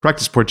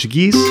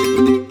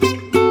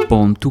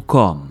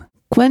practiceportuguese.com.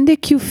 Quando é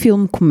que o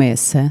filme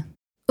começa?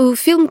 O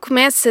filme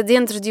começa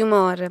dentro de 1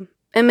 hora.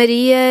 A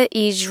Maria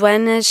e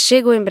Joana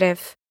chegam em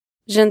breve.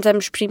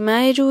 Jantamos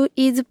primeiro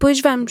e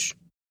depois vamos.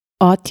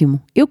 Ótimo,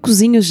 eu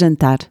cozinho o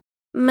jantar.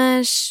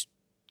 Mas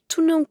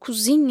tu não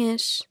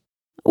cozinhas?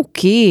 O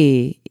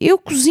quê? Eu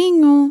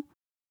cozinho.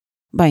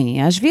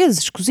 Bem, às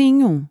vezes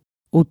cozinho.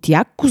 O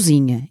Tiago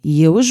cozinha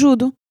e eu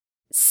ajudo.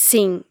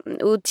 Sim,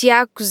 o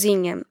Tiago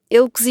cozinha.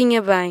 Ele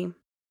cozinha bem.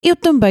 Eu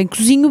também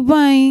cozinho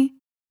bem.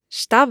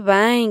 Está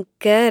bem,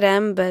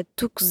 caramba,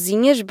 tu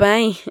cozinhas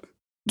bem.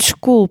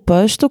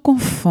 Desculpa, estou com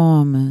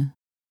fome.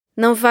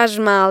 Não faz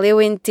mal,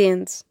 eu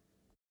entendo.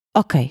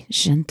 Ok,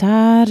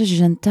 jantar.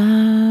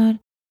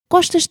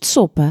 Gostas de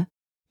sopa?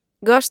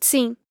 Gosto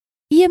sim.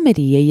 E a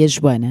Maria e a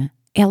Joana?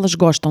 Elas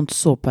gostam de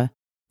sopa?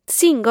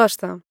 Sim,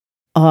 gostam.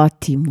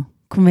 Ótimo,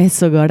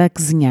 começo agora a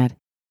cozinhar.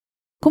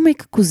 Como é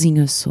que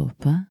cozinho a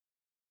sopa?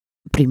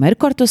 Primeiro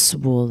corto a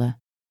cebola.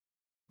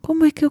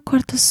 Como é que eu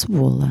corto a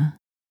cebola?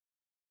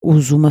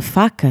 Uso uma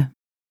faca.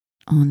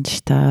 Onde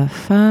está a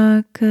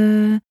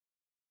faca?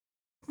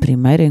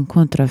 Primeiro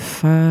encontro a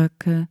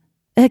faca.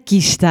 Aqui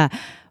está.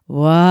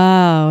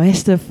 Uau,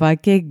 esta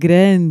faca é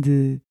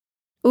grande.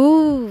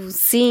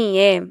 Sim,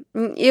 é.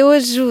 Eu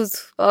ajudo,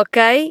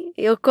 ok?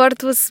 Eu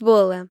corto a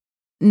cebola.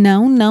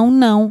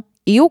 Não.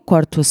 Eu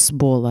corto a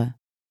cebola.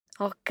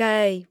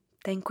 Ok,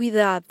 tem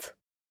cuidado.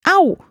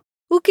 Au!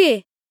 O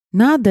quê?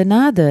 Nada.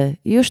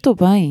 Eu estou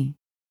bem.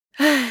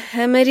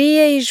 A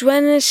Maria e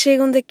Joana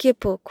chegam daqui a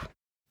pouco.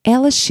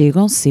 Elas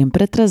chegam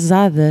sempre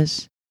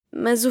atrasadas.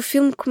 Mas o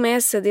filme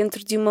começa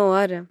dentro de 1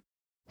 hora.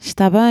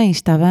 Está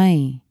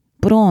bem.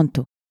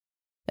 Pronto.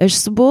 As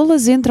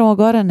cebolas entram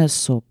agora na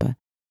sopa.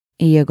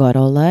 E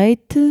agora o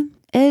leite,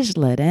 as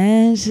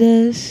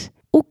laranjas,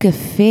 o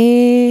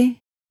café.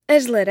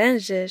 As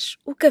laranjas,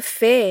 o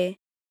café,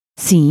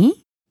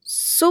 Sim?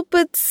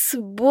 sopa de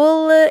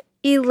cebola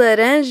e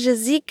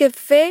laranjas e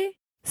café?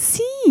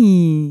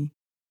 Sim!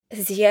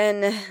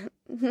 Diana,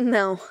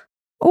 não.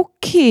 O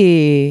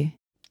quê?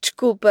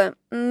 Desculpa,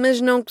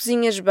 mas não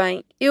cozinhas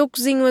bem. Eu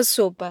cozinho a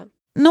sopa.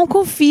 Não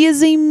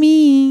confias em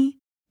mim?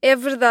 É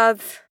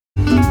verdade.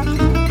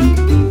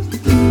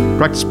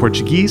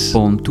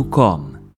 practiceportuguese.com